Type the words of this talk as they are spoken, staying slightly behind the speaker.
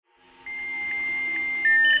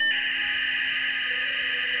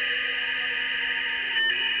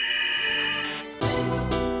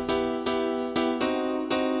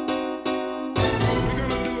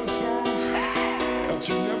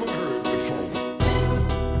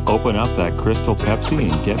open up that Crystal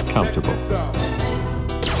Pepsi and get comfortable.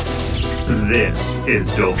 This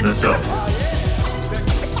is Dope Nostalgia.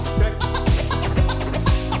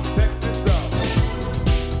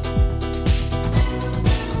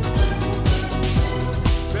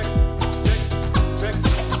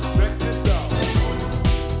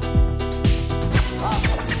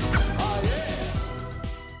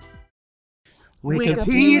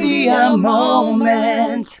 Wikipedia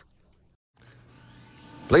moments.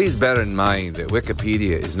 Please bear in mind that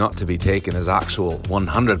Wikipedia is not to be taken as actual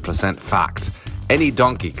 100% fact. Any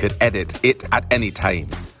donkey could edit it at any time.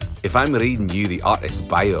 If I'm reading you the artist's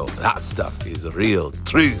bio, that stuff is real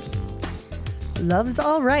truth. Love's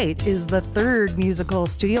All Right is the third musical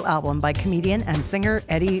studio album by comedian and singer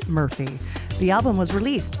Eddie Murphy. The album was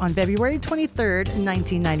released on February 23rd,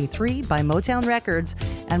 1993 by Motown Records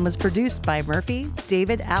and was produced by Murphy,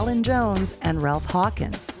 David Allen Jones, and Ralph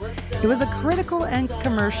Hawkins. It was a critical and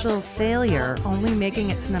commercial failure, only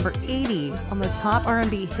making it to number 80 on the top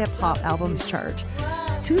R&B hip-hop albums chart.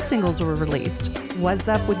 Two singles were released, What's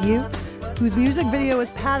Up With You, whose music video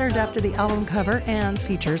is patterned after the album cover and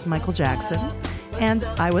features Michael Jackson, and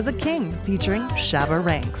I Was a King, featuring Shabba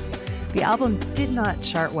Ranks. The album did not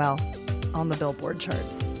chart well on the Billboard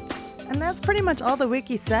charts. And that's pretty much all the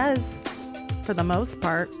wiki says, for the most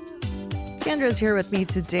part. Kendra's here with me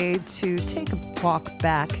today to take a walk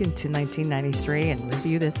back into 1993 and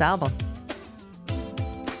review this album.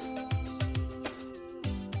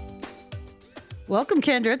 Welcome,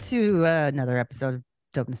 Kendra, to another episode of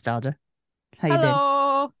Dope Nostalgia. How you been?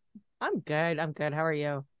 Hello. I'm good. How are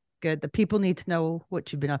you? Good. The people need to know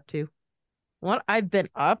what you've been up to. What I've been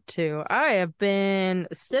up to? I have been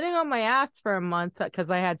sitting on my ass for a month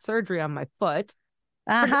because I had surgery on my foot.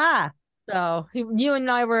 Aha! So you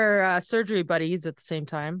and I were surgery buddies at the same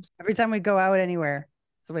time. Every time we go out anywhere,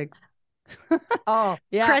 it's like oh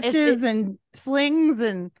yeah, crutches and slings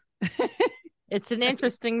and it's an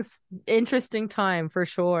interesting time for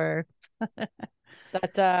sure.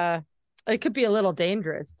 That it could be a little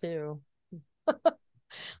dangerous too.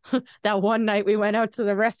 That one night we went out to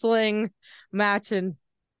the wrestling match and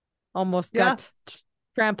almost got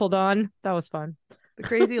trampled on. That was fun. The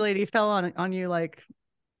crazy lady fell on you like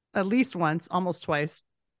at least once, almost twice.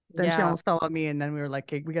 Then she almost fell on me, and then we were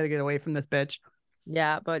like, hey, we got to get away from this bitch.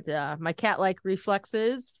 Yeah, but my cat-like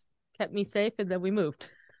reflexes kept me safe, and then we moved.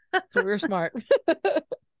 So we were smart.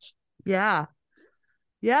 Yeah,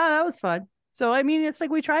 that was fun. So, I mean, it's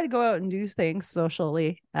like we try to go out and do things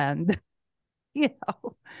socially, and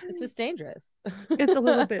it's just dangerous. It's a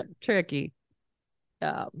little bit tricky.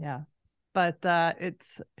 Yeah. But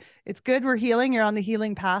it's good. We're healing. You're on the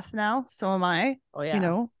healing path now. So am I. Oh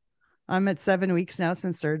yeah. I'm at 7 weeks now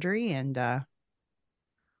since surgery, and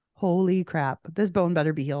holy crap, this bone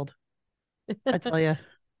better be healed. I tell you,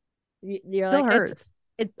 you're still like, hurts.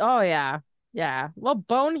 Oh yeah. Well,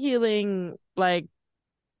 bone healing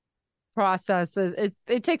process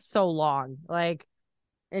it takes so long.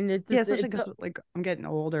 And it just, especially because I'm getting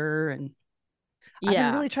older, and I've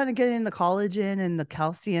been really trying to get in the collagen and the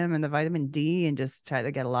calcium and the vitamin D and just try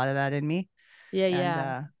to get a lot of that in me.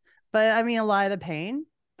 Yeah. But I mean, a lot of the pain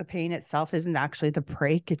itself isn't actually the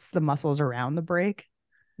break. It's the muscles around the break.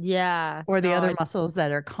 Yeah. Or the other muscles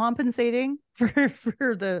that are compensating for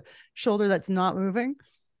the shoulder that's not moving.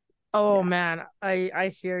 Oh man,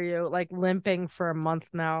 I hear you. Limping for a month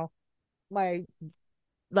now. My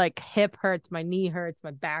hip hurts, my knee hurts,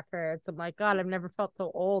 my back hurts. I'm like, God, I've never felt so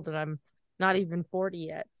old, and I'm not even 40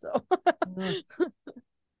 yet. So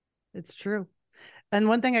it's true. And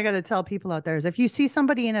one thing I got to tell people out there is if you see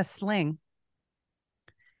somebody in a sling,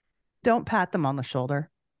 don't pat them on the shoulder.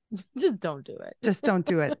 Just don't do it. Just don't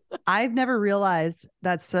do it. I've never realized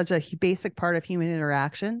that's such a basic part of human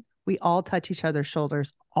interaction. We all touch each other's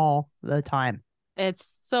shoulders all the time. It's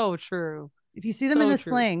so true. If you see them in a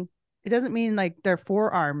sling, it doesn't mean like their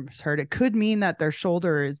forearms hurt. It could mean that their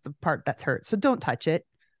shoulder is the part that's hurt. So don't touch it.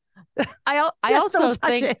 I also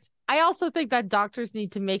think that doctors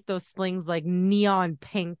need to make those slings like neon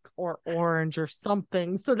pink or orange or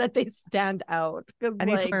something so that they stand out. I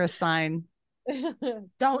need to wear a sign.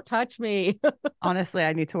 Don't touch me. Honestly,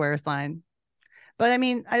 I need to wear a sign. But I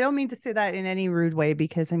mean, I don't mean to say that in any rude way,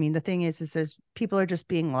 because I mean, the thing is there's people are just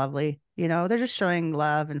being lovely, they're just showing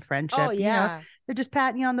love and friendship. Oh yeah. They're just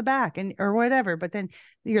patting you on the back or whatever. But then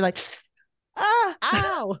you're like,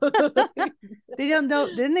 ow. They don't know.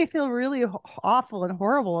 Then they feel really awful and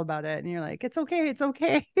horrible about it. And you're like, it's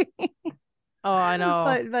okay. Oh, I know.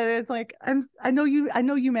 But it's like, I know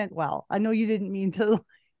you meant well. I know you didn't mean to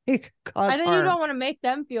cause I know harm. you don't want to make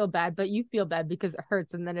them feel bad, but you feel bad because it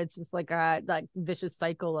hurts, and then it's just like a vicious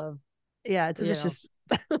cycle of it's a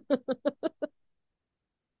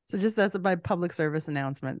So just as my public service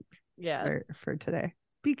announcement Yes. for today.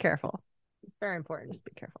 Be careful. Very important. Just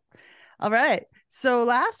be careful. All right. So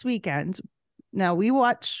last weekend, now we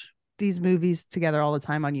watch these movies together all the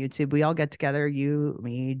time on YouTube. We all get together, you,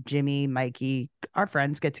 me, Jimmy, Mikey, our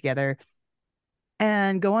friends get together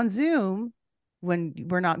and go on Zoom when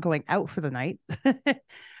we're not going out for the night.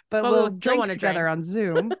 But we'll drink together on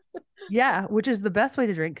Zoom. Yeah, which is the best way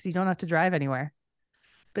to drink because you don't have to drive anywhere.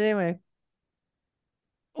 But anyway,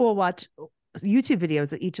 we'll watch YouTube videos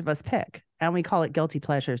that each of us pick, and we call it Guilty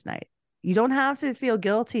Pleasures Night. You don't have to feel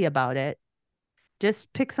guilty about it.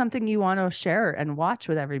 Just pick something you want to share and watch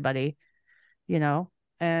with everybody,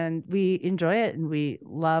 and we enjoy it and we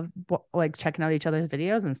love like checking out each other's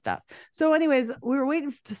videos and stuff. So anyways, we were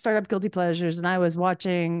waiting to start up Guilty Pleasures and I was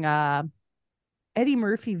watching Eddie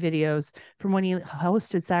Murphy videos from when he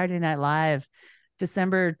hosted Saturday Night Live,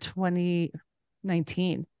 December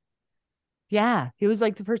 2019. Yeah, it was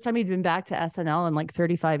like the first time he'd been back to SNL in like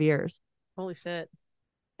 35 years. Holy shit.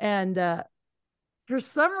 And for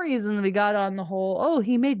some reason, we got on the whole,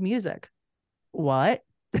 he made music. What?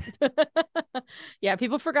 Yeah,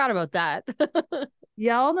 people forgot about that.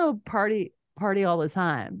 Yeah, I'll know Party All the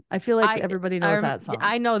Time. I feel like everybody knows that song.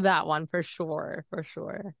 I know that one for sure.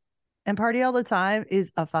 And Party All the Time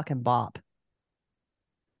is a fucking bop.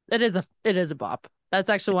 It is a bop. That's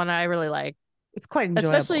actually one I really like. It's quite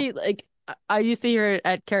enjoyable. Especially like I used to hear it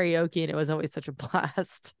at karaoke and it was always such a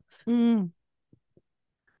blast. The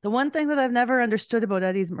one thing that I've never understood about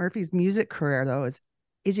Eddie Murphy's music career though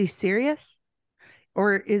is he serious?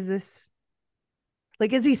 Or is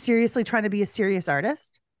he seriously trying to be a serious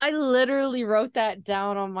artist? I literally wrote that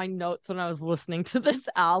down on my notes when I was listening to this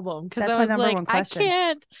album because I was like, I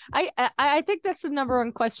can't. I think that's the number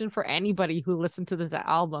one question for anybody who listened to this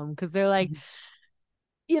album because they're like,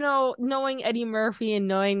 knowing Eddie Murphy and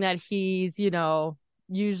knowing that he's,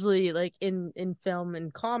 usually like in film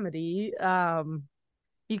and comedy,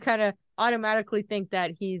 you kind of automatically think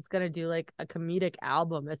that he's gonna do like a comedic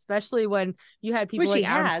album, especially when you had people like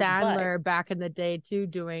Adam Sandler back in the day too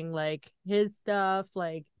doing like his stuff.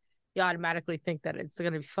 Like you automatically think that it's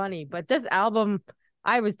gonna be funny, but this album,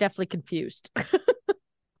 I was definitely confused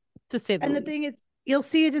to say the least. The thing is, you'll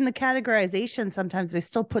see it in the categorization. Sometimes they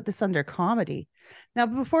still put this under comedy. Now,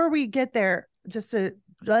 before we get there, just to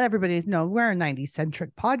let everybody know, we're a 90s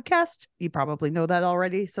centric podcast. You probably know that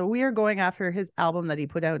already. So we are going after his album that he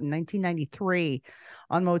put out in 1993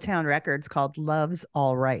 on Motown Records called Love's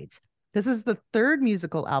All Right. This is the third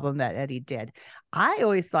musical album that Eddie did. I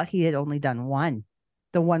always thought he had only done one,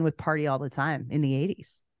 the one with Party All the Time in the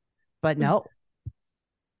 80s. But no.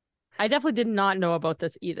 I definitely did not know about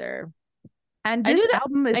this either. And this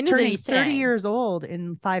album is turning 30 years old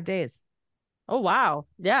in 5 days. Oh, wow.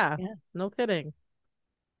 Yeah. No kidding.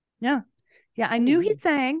 Yeah. I knew he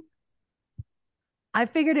sang. I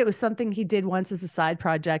figured it was something he did once as a side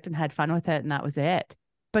project and had fun with it, and that was it.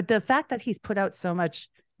 But the fact that he's put out so much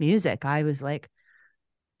music, I was like,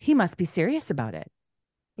 he must be serious about it.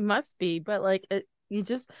 He must be, but like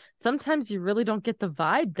sometimes you really don't get the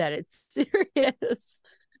vibe that it's serious.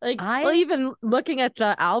 Like, even looking at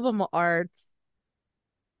the album art,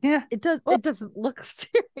 it doesn't look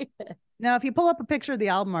serious. Now, if you pull up a picture of the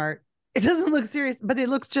album art, it doesn't look serious, but it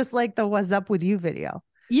looks just like the "What's Up with You" video.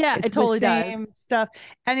 Yeah, it totally the same stuff,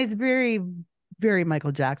 and it's very, very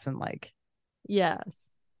Michael Jackson like.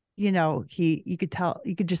 Yes, you could tell,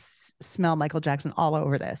 you could just smell Michael Jackson all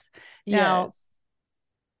over this. Now, yes.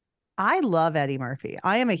 I love Eddie Murphy.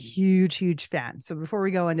 I am a huge, huge fan. So before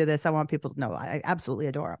we go into this, I want people to know I absolutely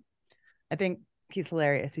adore him. I think he's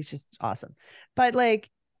hilarious. He's just awesome. But like,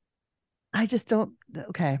 I just don't.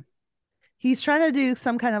 Okay. He's trying to do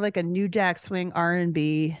some kind of like a new Jack Swing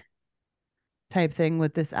R&B type thing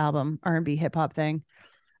with this album, R&B hip hop thing.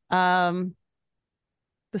 There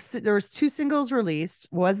was 2 singles released.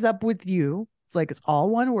 "What's Up with You?" It's like it's all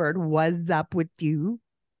one word. "What's Up with You?"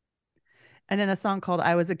 And then a song called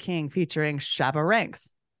 "I Was a King" featuring Shabba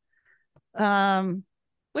Ranks.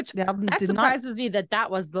 Which that surprises me that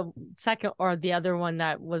was the second or the other one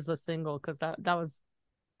that was a single because that was.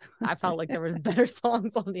 I felt like there was better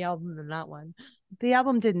songs on the album than that one. The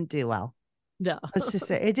album didn't do well. No. Let's just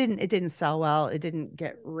say it didn't sell well. It didn't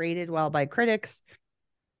get rated well by critics.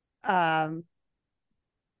 I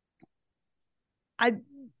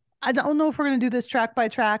don't know if we're going to do this track by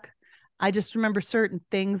track. I just remember certain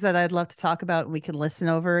things that I'd love to talk about and we can listen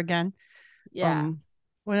over again. Yeah.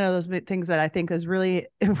 One of those things that I think is really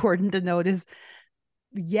important to note is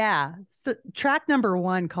so track number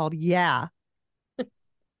 1 called "Yeah."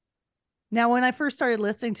 Now, when I first started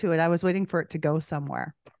listening to it, I was waiting for it to go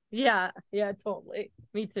somewhere. Yeah, totally.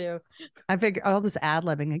 Me too. I figure all this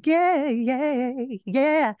ad-libbing, like, yeah, yeah,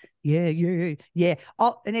 yeah, yeah, yeah, yeah.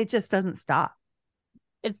 All, and it just doesn't stop.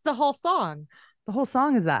 It's the whole song. The whole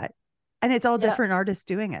song is that. And it's all different artists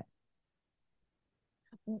doing it.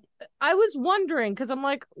 I was wondering because I'm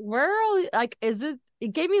like, where are all like, is it?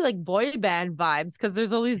 It gave me like boy band vibes because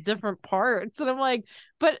there's all these different parts, and I'm like,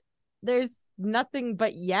 but there's nothing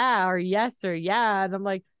but yeah or yes or yeah, and I'm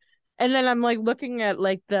like, and then I'm like looking at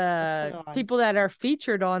like the people that are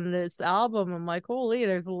featured on this album. I'm like, holy,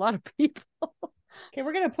 there's a lot of people. Okay,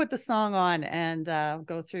 we're gonna put the song on and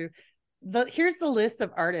go through here's the list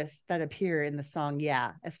of artists that appear in the song.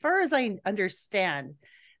 Yeah, as far as I understand,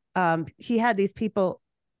 he had these people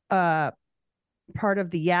part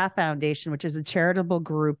of the Yeah Foundation, which is a charitable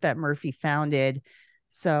group that Murphy founded.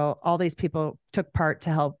 So all these people took part to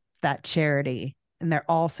help that charity, and they're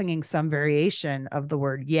all singing some variation of the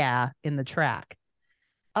word yeah in the track.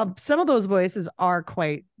 Some of those voices are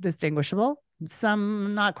quite distinguishable,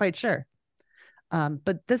 some not quite sure.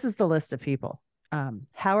 But this is the list of people.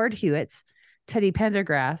 Howard Hewitt, Teddy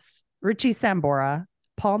Pendergrass, Richie Sambora,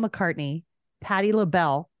 Paul McCartney, Patti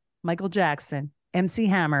LaBelle, Michael Jackson, MC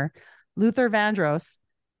Hammer, Luther Vandross,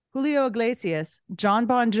 Julio Iglesias, John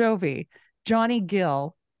Bon Jovi, Johnny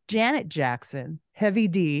Gill, Janet Jackson, Heavy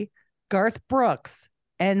D, Garth Brooks,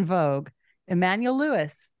 En Vogue, Emmanuel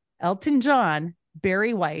Lewis, Elton John,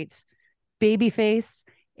 Barry White, Babyface,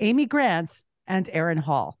 Amy Grant, and Aaron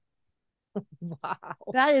Hall. Wow.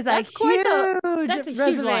 That is a huge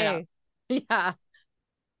resume. Yeah.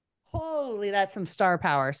 Holy, that's some star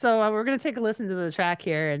power. So we're going to take a listen to the track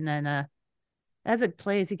here, and then as it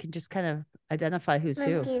plays, you can just kind of identify who's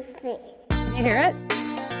who. Can you hear it?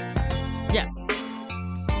 Yeah.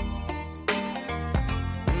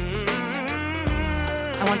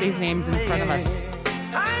 I want these names in front of us.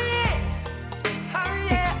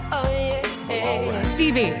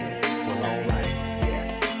 Stevie.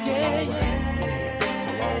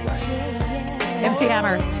 MC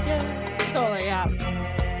Hammer. Totally, yeah.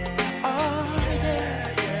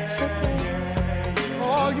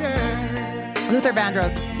 Luther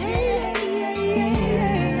Vandross.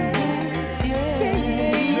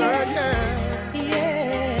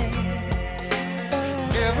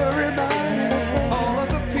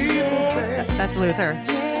 That's Luther.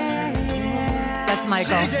 That's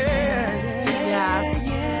Michael. Yeah.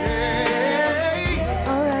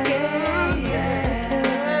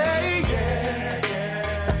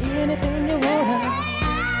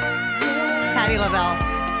 Patti LaBelle.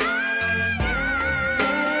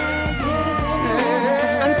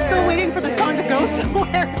 I'm still waiting for the song to go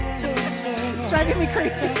somewhere. It's driving me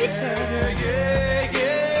crazy.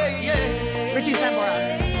 Richie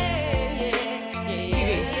Sambora.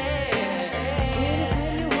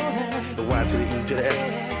 The Y to the E to the S.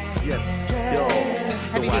 Yes. Yo.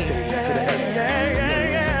 The Y to the E to the S.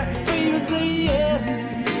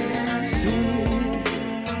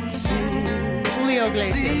 Julio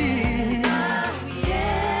Iglesias.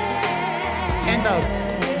 En Vogue.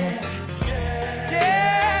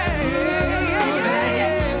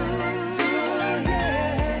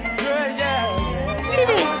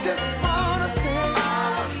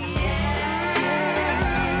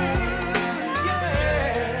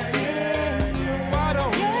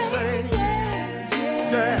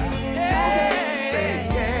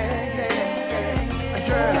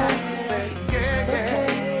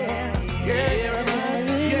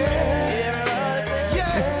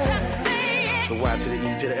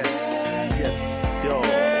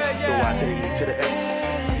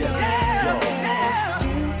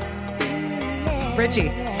 Richie.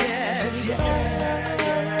 Yes, yes.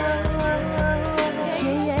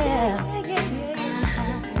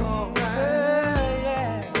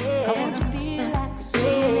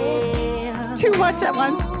 It's too much at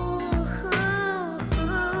once.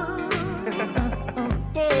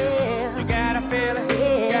 You gotta feel it.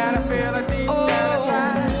 You gotta feel it deep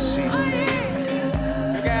down inside.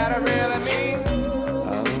 You gotta really mean.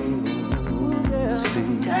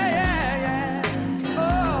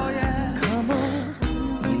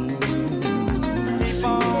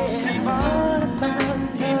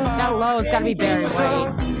 That low has got to be Barry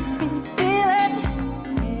White.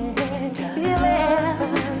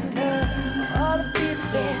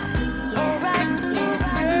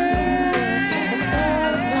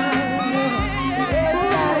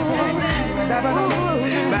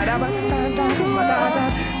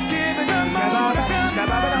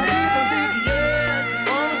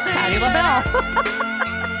 Patti LaBelle.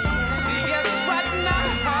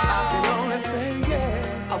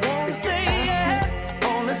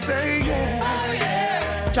 Say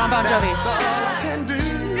yes. John Bon Jovi.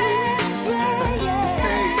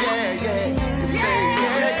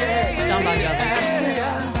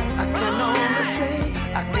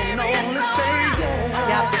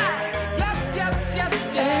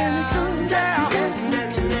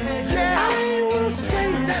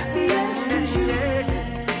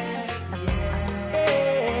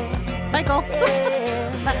 musical.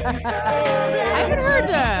 I haven't heard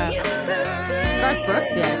Garth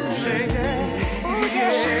Brooks yet.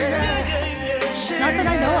 Not that I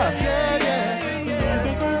know of.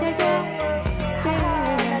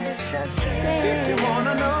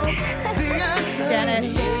 Get it?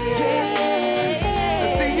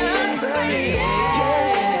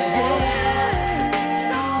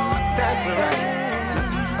 That's right.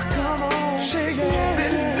 Come on, shake it,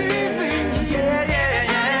 baby. Yeah, yeah,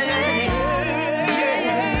 yeah,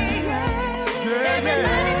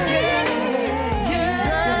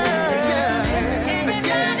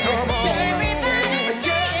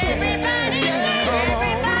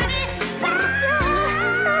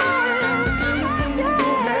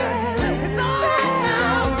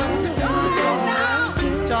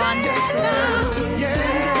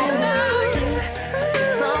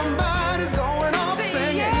 Somebody's going off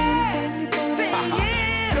singing.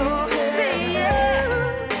 Go ahead.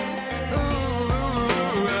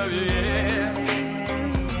 Ooh, yeah.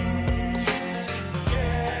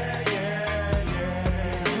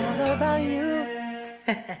 It's all about you.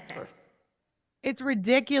 It's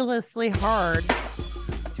ridiculously hard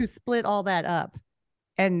to split all that up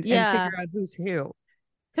and Yeah. figure out who's who.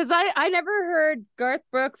 Because I never heard Garth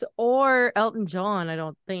Brooks or Elton John, I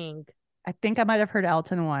don't think. I think I might have heard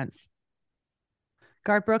Elton once.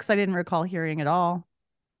 Garth Brooks, I didn't recall hearing at all.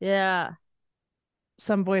 Yeah.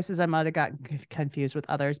 Some voices I might have gotten confused with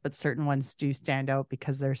others, but certain ones do stand out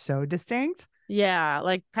because they're so distinct. Yeah,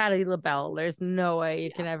 like Patti LaBelle. There's no way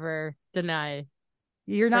you can ever deny.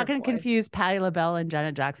 You're not Her going to voice. confuse Patti LaBelle and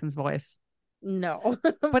Janet Jackson's voice. No.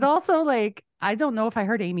 But also, like, I don't know if I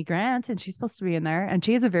heard Amy Grant, and she's supposed to be in there, and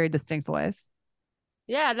she has a very distinct voice.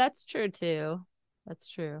 Yeah, that's true too. That's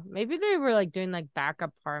true. Maybe they were like doing like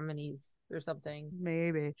backup harmonies or something.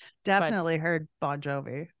 Maybe. Definitely heard Bon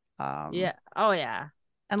Jovi. Yeah. Oh yeah.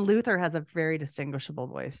 And Luther has a very distinguishable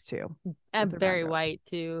voice too. And Luther Barry Vandross. White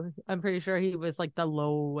too. I'm pretty sure he was like the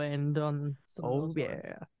low end on some of Oh those ones.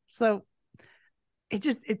 yeah. So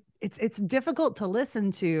it's difficult to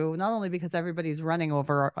listen to, not only because everybody's running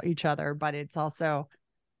over each other, but it's also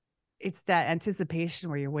that anticipation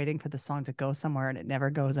where you're waiting for the song to go somewhere and it never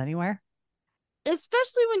goes anywhere.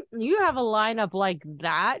 Especially when you have a lineup like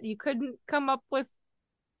that, you couldn't come up with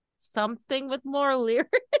something with more lyrics.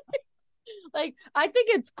 Like, I think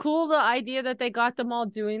it's cool, the idea that they got them all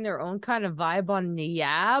doing their own kind of vibe on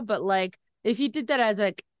Yeah, but like if you did that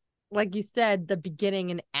as like you said, the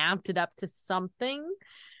beginning, and amped it up to something,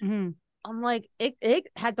 Mm-hmm. I'm like, it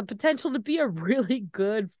had the potential to be a really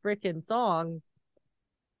good freaking song.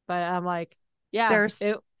 But I'm like, yeah, There's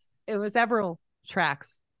it was several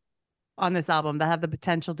tracks on this album that have the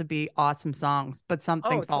potential to be awesome songs, but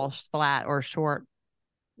something falls flat or short.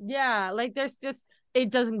 Yeah, like there's just, it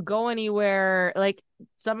doesn't go anywhere. Like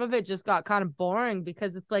some of it just got kind of boring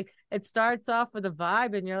because it's like it starts off with a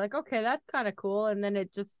vibe and you're like, okay, that's kind of cool, and then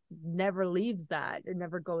it just never leaves that. It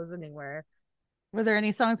never goes anywhere. Were there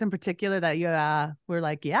any songs in particular that you were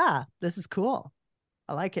like, yeah, this is cool,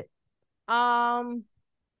 I like it?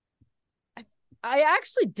 I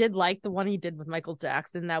actually did like the one he did with Michael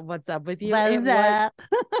Jackson, that What's Up With You. What's up?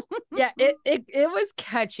 Yeah, it was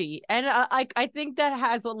catchy, and I think that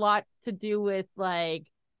has a lot to do with like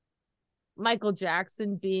Michael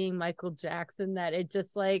Jackson being Michael Jackson, that it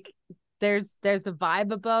just like there's a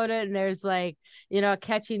vibe about it, and there's like, you know, a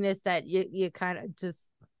catchiness that you kind of just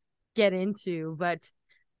get into. But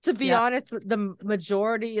to be honest, with the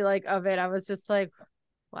majority like of it, I was just like,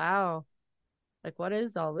 wow, like what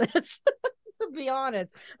is all this? To be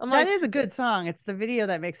honest, That is a good song. It's the video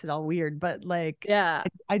that makes it all weird, but like, yeah,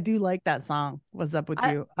 I do like that song. What's Up With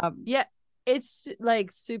You? Yeah, it's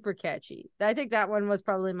like super catchy. I think that one was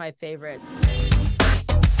probably my favorite.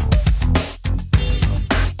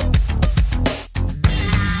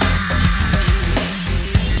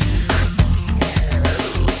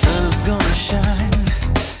 Sun's gonna shine,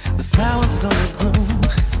 the flowers gonna grow,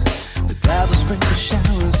 the clouds will sprinkle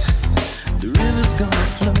showers, the river's gonna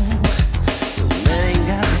flow. The man ain't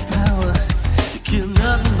got the power to kill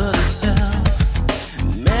nothing but himself.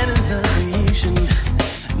 Man is the creation,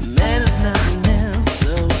 man is nothing else.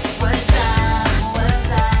 So what's up,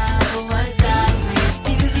 what's up, what's up?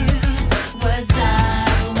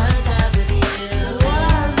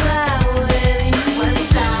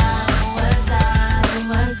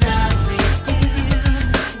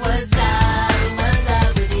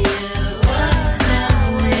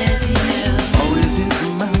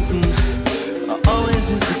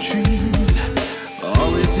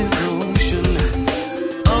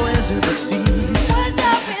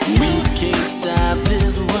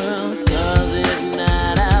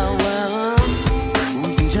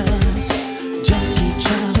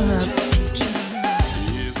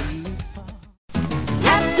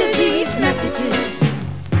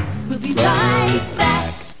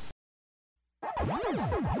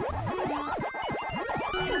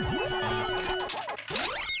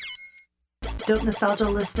 Dope Nostalgia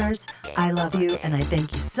listeners, I love you and I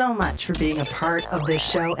thank you so much for being a part of this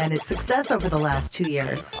show and its success over the last 2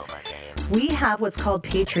 years. We have what's called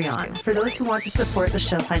Patreon for those who want to support the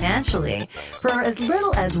show financially. For as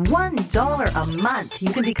little as $1 a month,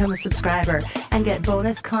 you can become a subscriber and get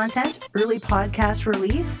bonus content, early podcast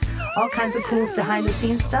release, all kinds of cool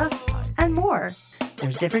behind-the-scenes stuff, and more.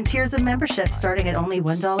 There's different tiers of membership starting at only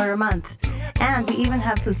 $1 a month. And we even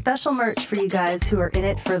have some special merch for you guys who are in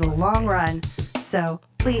it for the long run. So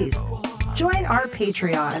please join our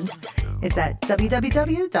Patreon. It's at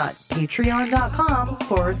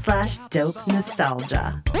www.patreon.com/dope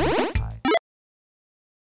nostalgia.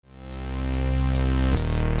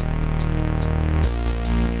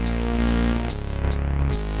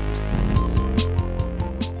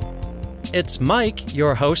 It's Mike,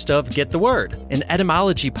 your host of Get the Word, an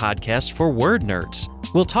etymology podcast for word nerds.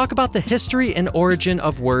 We'll talk about the history and origin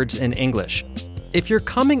of words in English. If you're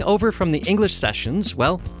coming over from the English sessions,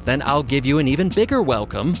 well, then I'll give you an even bigger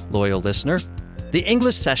welcome, loyal listener. The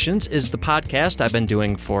English Sessions is the podcast I've been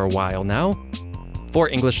doing for a while now for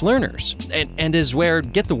English learners, and is where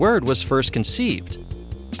Get the Word was first conceived.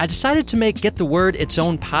 I decided to make Get the Word its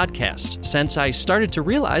own podcast since I started to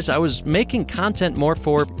realize I was making content more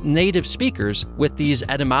for native speakers with these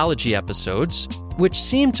etymology episodes, which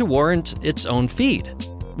seemed to warrant its own feed.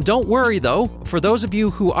 Don't worry though, for those of you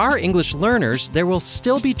who are English learners, there will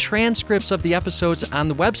still be transcripts of the episodes on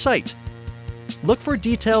the website. Look for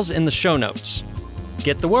details in the show notes.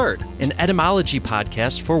 Get the Word, an etymology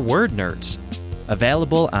podcast for word nerds.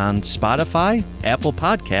 Available on Spotify, Apple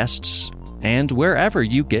Podcasts, and wherever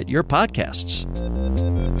you get your podcasts.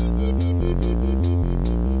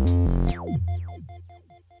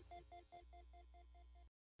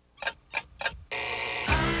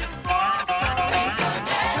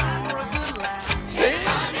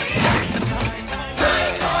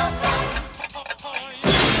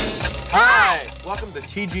 Hi! Welcome to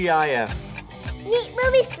TGIF. Neat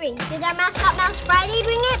movie screen. Did our mascot Mouse Friday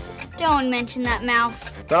bring it? Don't mention that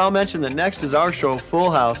mouse. But I'll mention that next is our show, Full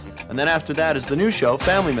House, and then after that is the new show,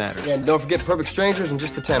 Family Matters. And don't forget Perfect Strangers and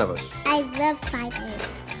just the 10 of us. I love Friday.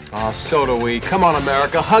 Aw, so do we. Come on,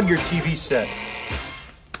 America, hug your TV set.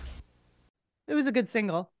 It was a good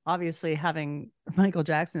single, obviously having Michael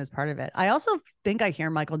Jackson as part of it. I also think I hear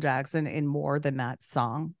Michael Jackson in more than that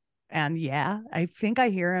song. And yeah, I think I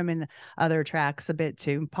hear him in other tracks a bit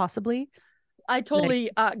too, possibly. I totally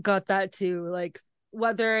got that too. Like,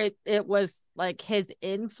 whether it was like his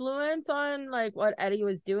influence on like what Eddie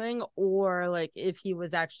was doing, or like if he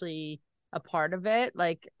was actually a part of it.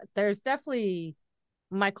 Like, there's definitely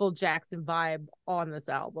Michael Jackson vibe on this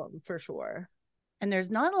album for sure. And there's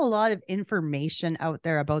not a lot of information out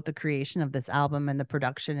there about the creation of this album and the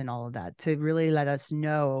production and all of that to really let us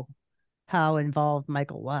know how involved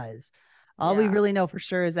Michael was. All we really know for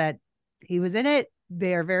sure is that he was in it.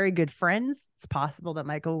 They are very good friends. It's possible that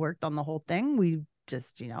Michael worked on the whole thing. We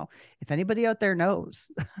just, if anybody out there knows,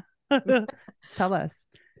 tell us.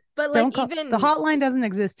 But like, even the hotline doesn't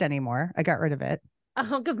exist anymore. I got rid of it.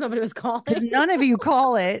 Oh, because nobody was calling. Because none of you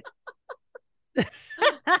call it. As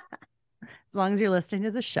long as you're listening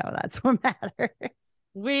to the show, that's what matters.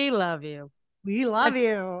 We love you. We love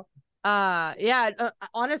you.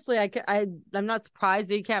 Honestly, I'm not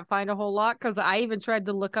surprised that you can't find a whole lot, because I even tried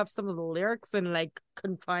to look up some of the lyrics and like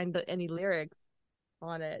couldn't find any lyrics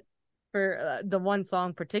on it for the one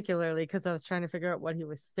song particularly, because I was trying to figure out what he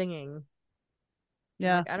was singing.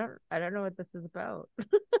 Yeah, like, I don't know what this is about.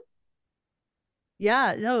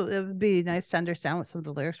 Yeah, no, it would be nice to understand what some of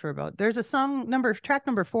the lyrics were about. There's a track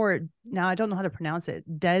number 4. Now I don't know how to pronounce it.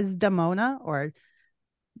 Desdemona or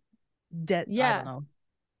I don't know.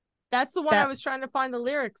 That's the one I was trying to find the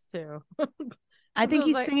lyrics to. I think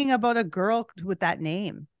he's singing about a girl with that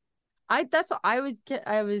name. That's what I was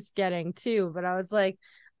getting too, but I was like,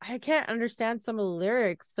 I can't understand some of the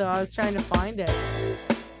lyrics, so I was trying to find it.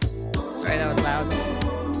 Sorry, that was loud.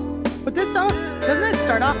 But this song, doesn't it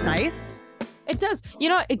start off nice? It does.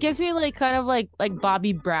 It gives me like kind of like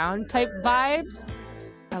Bobby Brown type vibes.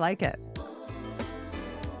 I like it.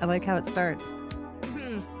 I like how it starts.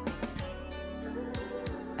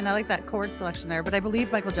 And I like that chord selection there, but I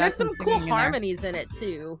believe Michael Jackson. There's some cool harmonies in it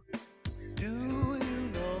too.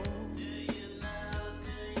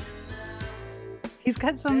 He's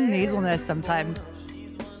got some nasalness sometimes.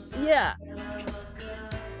 Yeah.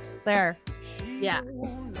 There. Yeah.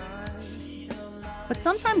 But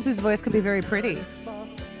sometimes his voice can be very pretty.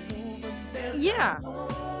 Yeah.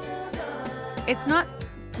 It's not.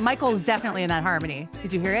 Michael's definitely in that harmony.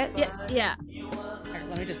 Did you hear it? Yeah. Yeah.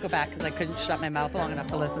 Let me just go back because I couldn't shut my mouth long enough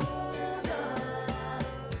to listen.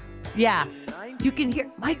 Yeah, you can hear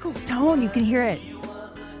Michael's tone. You can hear it.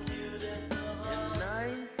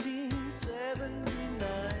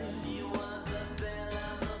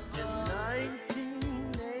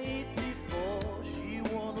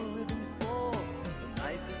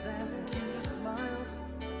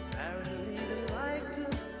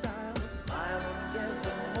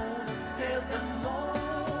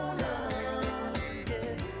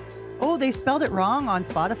 Oh, they spelled it wrong on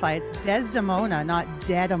Spotify. It's Desdemona, not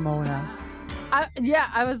Dedemona.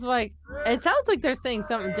 I was like, it sounds like they're saying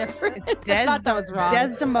something different. It's I thought that was wrong.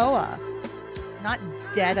 Desdemoa, not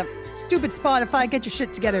Ded. Stupid Spotify, get your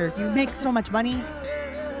shit together. You make so much money.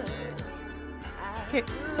 Okay,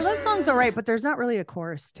 so that song's all right, but there's not really a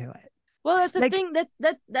chorus to it. Well, that's the thing.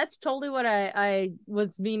 That's totally what I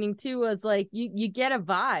was meaning too. Was like you get a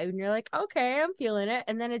vibe and you're like, okay, I'm feeling it,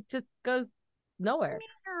 and then it just goes nowhere.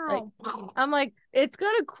 Like, I'm like, it's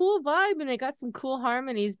got a cool vibe and it got some cool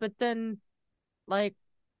harmonies, but then like,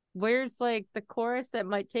 where's like the chorus that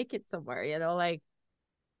might take it somewhere? You know, like.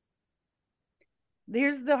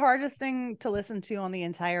 Here's the hardest thing to listen to on the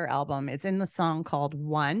entire album. It's in the song called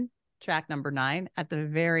One, track number 9, at the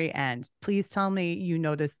very end. Please tell me you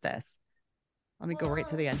noticed this. Let me go right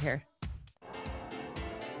to the end here.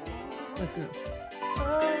 Listen.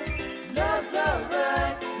 Oh, love's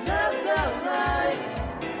alright, love's alright,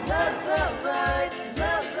 love's alright,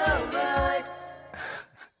 love's alright.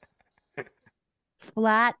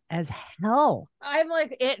 Flat as hell. I'm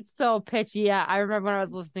like, it's so pitchy. Yeah, I remember when I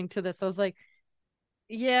was listening to this, I was like,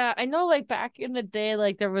 yeah, I know like back in the day,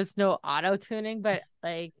 like there was no auto tuning, but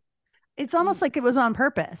like it's almost like it was on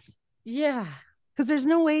purpose. Yeah. Because there's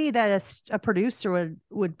no way that a producer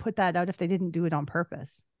would put that out if they didn't do it on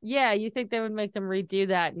purpose. Yeah, you think they would make them redo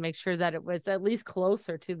that and make sure that it was at least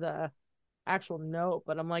closer to the actual note.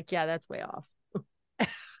 But I'm like, yeah, that's way off.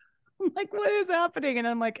 I'm like, what is happening? And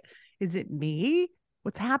I'm like, is it me?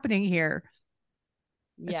 What's happening here?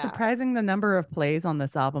 Yeah. It's surprising the number of plays on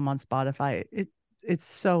this album on Spotify. It's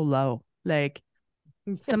so low. Like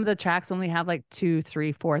some of the tracks only have like 2,000,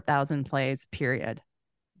 3,000, 4,000 plays, period.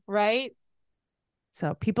 Right.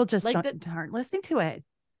 So people just like aren't listening to it.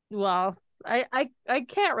 Well, I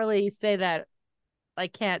can't really say that I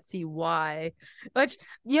can't see why, but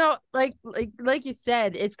you know, like you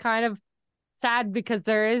said, it's kind of sad because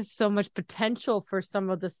there is so much potential for some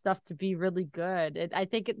of the stuff to be really good. I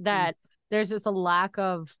think that there's just a lack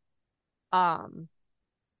of,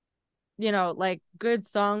 you know, like good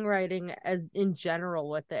songwriting as in general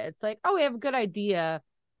with it. It's like, oh, we have a good idea.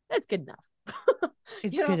 That's good enough.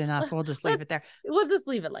 It's good enough. We'll just leave it there. We'll just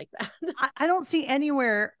leave it like that. I don't see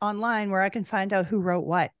anywhere online where I can find out who wrote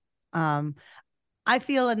what. I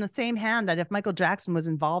feel in the same hand that if Michael Jackson was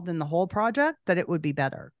involved in the whole project, that it would be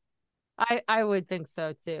better. I would think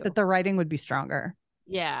so too. That the writing would be stronger.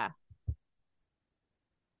 Yeah.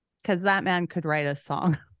 Because that man could write a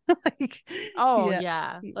song. Like,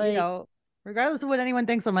 yeah. Like, you know, regardless of what anyone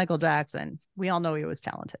thinks of Michael Jackson, we all know he was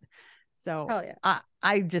talented. So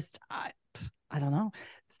I don't know.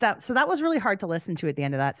 So that was really hard to listen to at the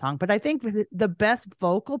end of that song. But I think the best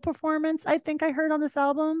vocal performance I think I heard on this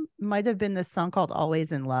album might have been this song called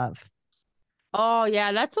Always in Love. Oh,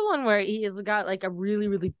 yeah. That's the one where he has got like a really,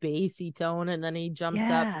 really bassy tone and then he jumps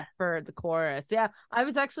up for the chorus. Yeah. I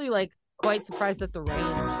was actually like quite surprised at the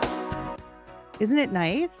range. Isn't it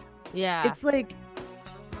nice? Yeah. It's like,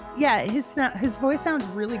 yeah, his voice sounds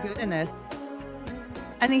really good in this.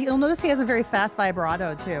 And you'll notice he has a very fast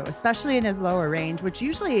vibrato too, especially in his lower range, which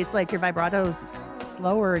usually it's like your vibrato's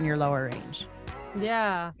slower in your lower range.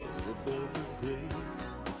 Yeah.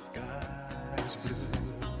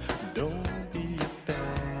 Don't be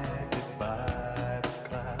affected by the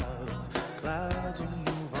clouds. Clouds will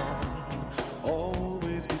move on.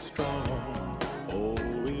 Always be strong.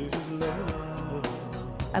 Always is love.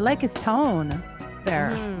 I like his tone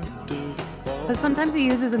there. Because sometimes he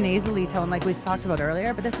uses a nasally tone like we talked about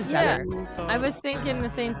earlier, but this is better. I was thinking the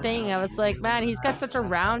same thing. I was like, man, he's got such a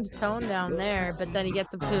round tone down there, but then he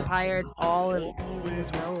gets up to his higher, it's all in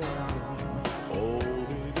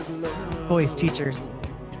voice teachers.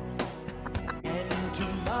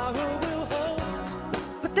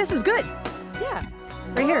 But this is good. Yeah.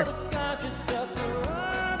 Right here.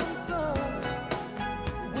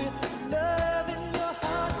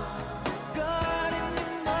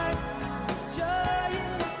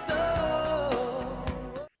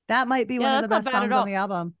 That might be one of the best songs on the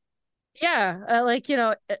album. Yeah, like, you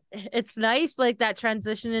know, it's nice, like that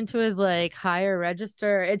transition into his like higher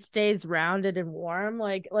register. It stays rounded and warm,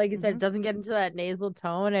 like you said, it doesn't get into that nasal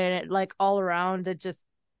tone, and it like all around it just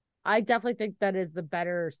I definitely think that is the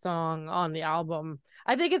better song on the album.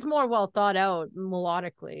 I think it's more well thought out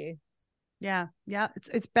melodically. Yeah, yeah,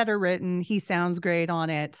 it's better written. He sounds great on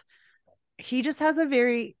it. He just has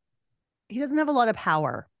he doesn't have a lot of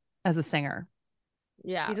power as a singer.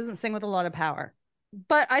 Yeah. He doesn't sing with a lot of power.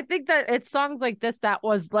 But I think that it's songs like this that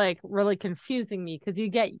was like really confusing me because you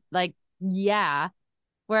get like yeah,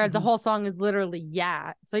 where the whole song is literally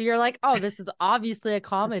yeah. So you're like, oh, this is obviously a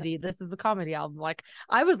comedy. This is a comedy album. Like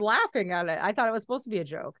I was laughing at it. I thought it was supposed to be a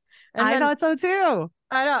joke. And I thought so too.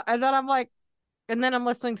 I know. And then I'm like, and then I'm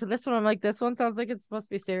listening to this one. I'm like, this one sounds like it's supposed to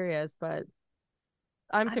be serious, but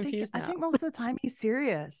I'm confused now. I think most of the time he's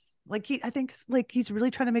serious. I think like he's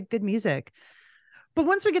really trying to make good music. But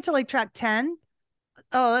once we get to like track 10,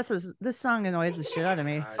 oh, this song annoys the shit out of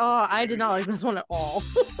me. Oh, I did not like this one at all.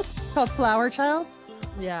 Called Flower Child.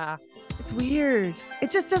 Yeah. It's weird.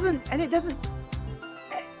 It just doesn't, and it doesn't.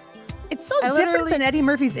 It's so different than Eddie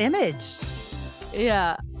Murphy's Image.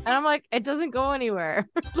 Yeah. And I'm like, it doesn't go anywhere.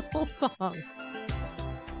 The whole song.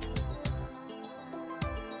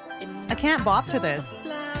 I can't bop to this.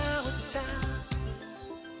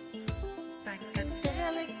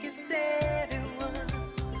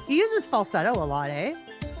 He uses falsetto a lot, eh?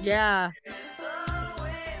 Yeah.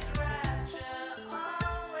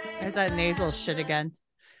 There's that nasal shit again.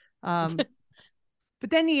 But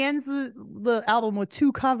then he ends the album with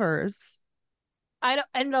 2 covers. I don't,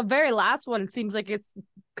 and the very last one, it seems like it's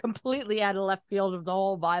completely out of left field of the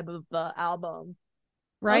whole vibe of the album.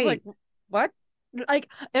 Right. I was like, what? Like,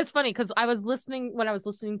 it's funny because when I was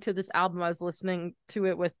listening to this album, I was listening to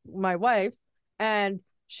it with my wife, and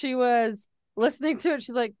she was listening to it.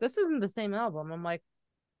 She's like, this isn't the same album. I'm like,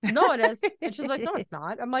 no, it is. And she's like, no, it's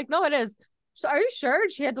not. I'm like, no, it is. So, are you sure?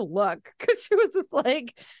 And she had to look because she was just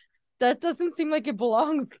like, that doesn't seem like it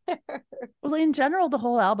belongs there. Well, in general, the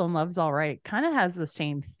whole album, Love's All Right, kind of has the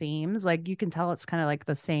same themes. Like you can tell it's kind of like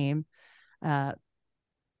the same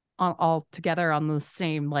all together on the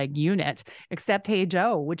same like unit, except Hey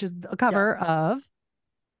Joe, which is a cover of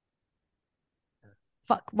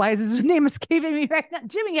why is his name escaping me right now?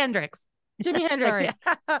 Jimi Hendrix. Jimi Hendrix.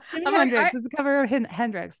 Yeah. Jimi Hendrix is a cover of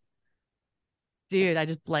Hendrix. Dude, I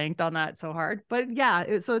just blanked on that so hard. But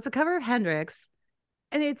yeah, so it's a cover of Hendrix,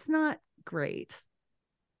 and it's not great.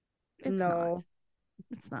 It's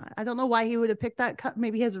not. I don't know why he would have picked that cut.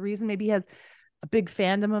 Maybe he has a reason. Maybe he has a big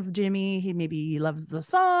fandom of Jimmy. Maybe he loves the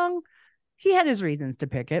song. He had his reasons to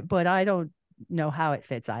pick it, but I don't know how it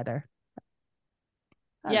fits either.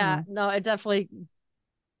 Yeah, no, it definitely,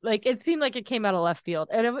 like, it seemed like it came out of left field,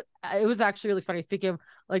 and it was actually really funny. Speaking of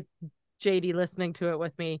like JD listening to it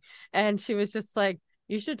with me, and she was just like,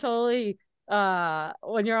 you should totally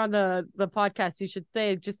when you're on the podcast, you should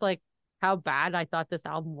say just like how bad I thought this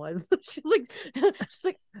album was. she's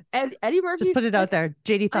like Eddie Murphy just put it out there.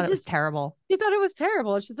 JD thought it was terrible. He thought it was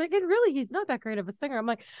terrible. She's like, and really, he's not that great of a singer. I'm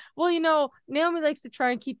like, well, Naomi likes to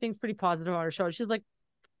try and keep things pretty positive on her show. She's like,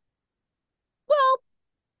 well,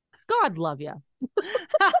 God love you.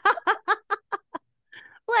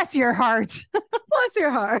 Bless your heart. Bless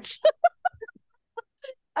your heart.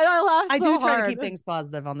 And I laughed so I do try hard. to keep things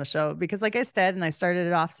positive on the show because, like I said, and I started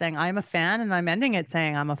it off saying I'm a fan, and I'm ending it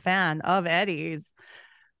saying I'm a fan of Eddie's.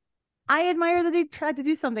 I admire that he tried to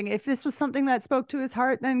do something. If this was something that spoke to his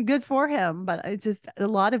heart, then good for him. But a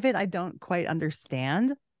lot of it I don't quite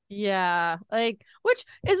understand. Yeah, like, which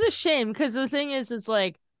is a shame because the thing is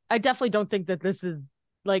like, I definitely don't think that this is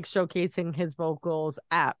like showcasing his vocals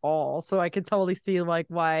at all. So I could totally see like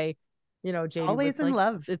why, JD Always was, in like,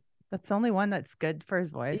 Love. That's the only one that's good for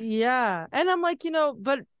his voice. Yeah. And I'm like,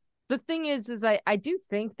 but the thing is I do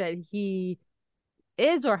think that he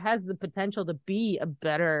is or has the potential to be a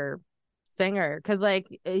better singer. Cause like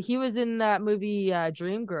he was in that movie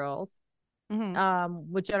Dreamgirls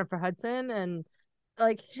with Jennifer Hudson, and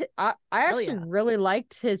like I actually really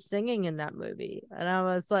liked his singing in that movie. And I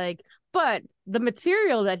was like, but the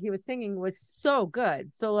material that he was singing was so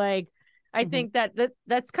good. So like I think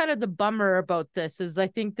that's kind of the bummer about this is I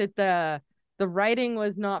think that the writing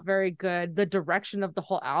was not very good. The direction of the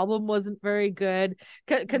whole album wasn't very good,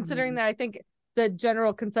 considering that I think the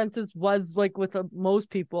general consensus was like with most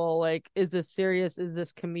people, like, is this serious? Is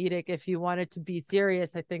this comedic? If you want it to be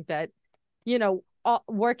serious, I think that,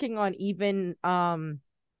 working on even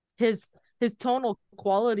his tonal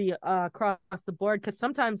quality across the board, because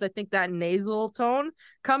sometimes I think that nasal tone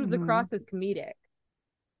comes across as comedic.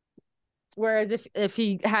 Whereas if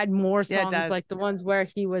he had more songs like the ones where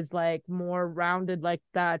he was like more rounded, like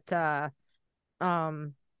that the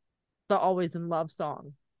Always in Love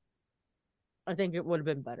song, I think it would have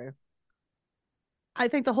been better. I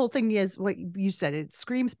think the whole thing is what you said. It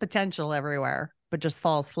screams potential everywhere. but just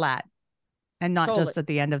falls flat, and not Totally. just at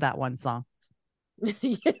the end of that one song.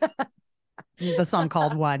 Yeah. The song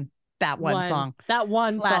called One. That one song. That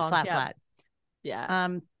one flat, song. flat, yeah. flat. Yeah.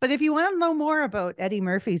 But if you want to know more about Eddie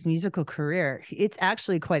Murphy's musical career, it's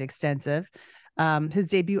actually quite extensive. His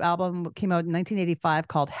debut album came out in 1985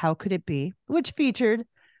 called How Could It Be, which featured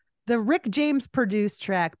the Rick James produced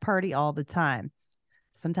track Party All the Time.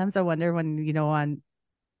 Sometimes I wonder when,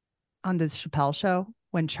 on the Chappelle show,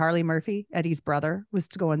 when Charlie Murphy, Eddie's brother, was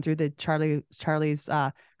going through the Charlie's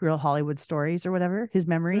Real Hollywood Stories or whatever, his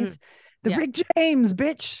memories. The Rick James,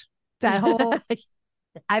 bitch. That whole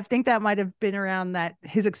I think that might have been around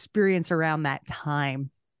his experience around that time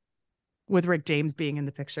with Rick James being in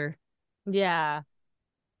the picture. Yeah.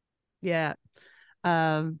 Yeah.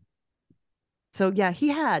 So yeah, he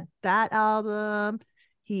had that album.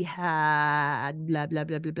 He had blah blah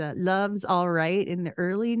blah blah blah. Love's All Right in the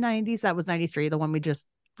early 90s. That was 93, the one we just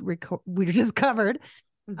covered.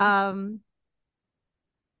 Mm-hmm.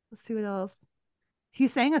 Let's see what else. He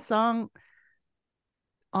sang a song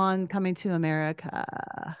on Coming to America,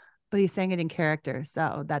 but he sang it in character,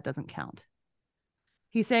 so that doesn't count.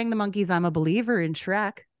 He sang the Monkees' I'm a Believer in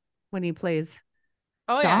Shrek when he plays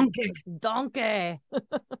Donkey.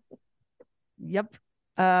 Yep.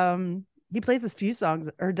 He plays does a few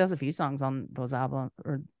songs on those albums.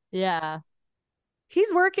 Yeah.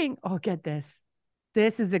 He's working. Oh, get this.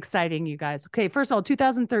 This is exciting, you guys. Okay, first of all,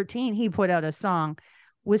 2013, he put out a song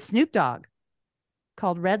with Snoop Dogg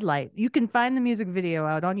called Red Light. You can find the music video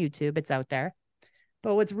out on YouTube. It's out there.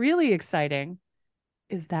 But what's really exciting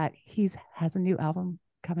is that he has a new album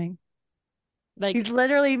coming. Like he's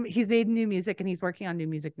made new music and he's working on new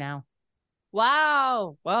music now.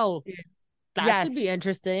 Wow. Well, that should be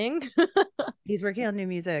interesting. He's working on new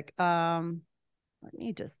music. Let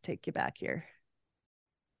me just take you back here.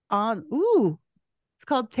 It's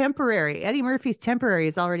called Temporary. Eddie Murphy's Temporary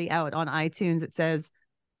is already out on iTunes. It says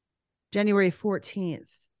January 14th.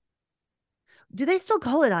 Do they still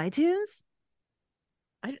call it iTunes?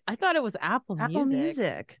 I thought it was Apple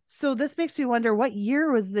Music. So this makes me wonder, what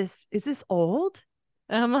year was this? Is this old?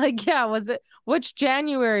 And I'm like, yeah, was it? Which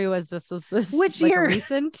January was this? Was this which like year?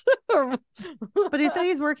 Recent? But he said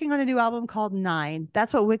he's working on a new album called 9.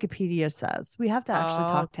 That's what Wikipedia says. We have to actually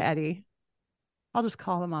talk to Eddie. I'll just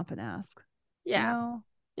call him up and ask. Yeah.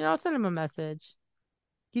 I'll send him a message.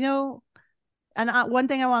 And one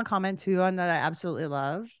thing I want to comment too on that I absolutely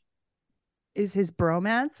love is his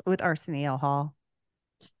bromance with Arsenio Hall.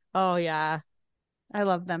 Oh, yeah. I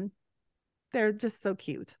love them. They're just so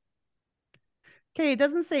cute. Okay, it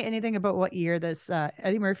doesn't say anything about what year this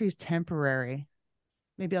Eddie Murphy's Temporary.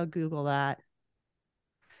 Maybe I'll Google that.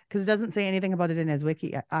 Because it doesn't say anything about it in his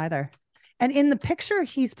wiki either. And in the picture,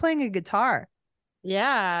 he's playing a guitar.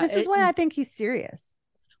 Yeah. This is why I think he's serious.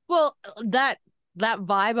 Well, that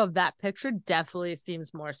vibe of that picture definitely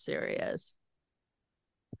seems more serious.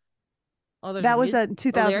 That was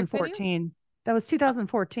 2014. That was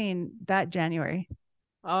 2014, that January.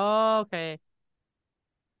 Oh, okay.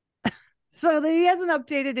 So he hasn't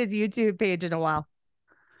updated his YouTube page in a while.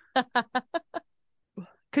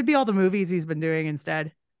 Could be all the movies he's been doing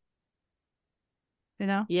instead.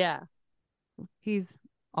 Yeah. He's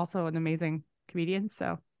also an amazing comedian,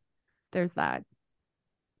 so there's that.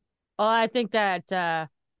 Well, I think that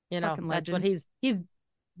that's legend. what he's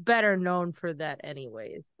better known for that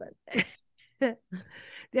anyways. But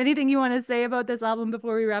anything you want to say about this album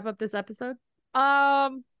before we wrap up this episode? I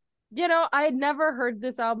had never heard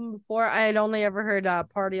this album before. I had only ever heard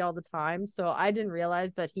Party All the Time, so I didn't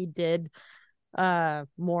realize that he did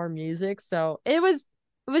more music. So it was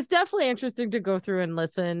definitely interesting to go through and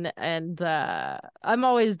listen, and I'm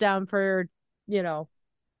always down for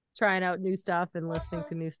trying out new stuff and listening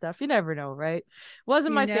to new stuff. You never know, right?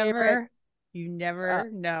 Wasn't my favorite. You never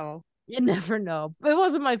know. You never know. It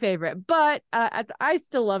wasn't my favorite, but I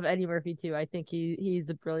still love Eddie Murphy too. I think he's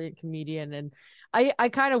a brilliant comedian, and I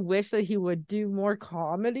kind of wish that he would do more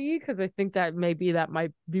comedy, because I think that might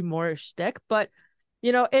be more shtick. But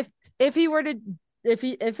if he were to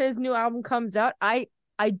if his new album comes out, I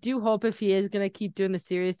do hope, if he is gonna keep doing the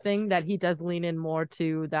serious thing, that he does lean in more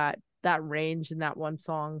to that range in that one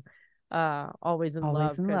song, Always in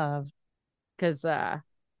Love. Because I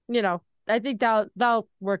think that'll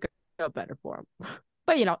work out better for him.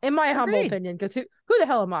 But in my humble opinion, because who the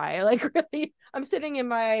hell am I? Like, really, I'm sitting in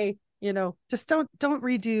my just don't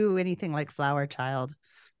redo anything like Flower Child,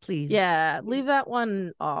 please. Yeah, leave that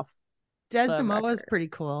one off. Desdemona is pretty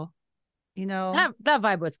cool. That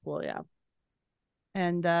vibe was cool, yeah.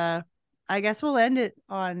 And I guess we'll end it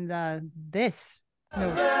on this. No.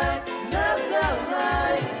 Love, love, love,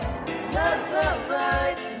 love, love,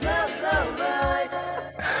 love, love, love.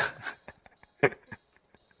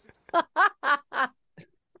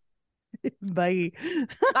 Bye.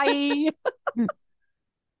 Bye.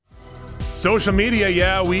 Social media,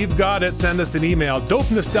 yeah, we've got it. Send us an email,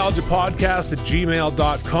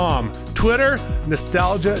 dopenostalgiapodcast@gmail.com. Twitter,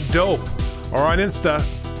 Nostalgia Dope. Or on Insta,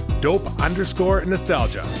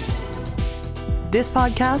 dope_nostalgia. This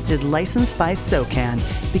podcast is licensed by SOCAN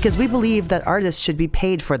because we believe that artists should be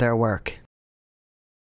paid for their work.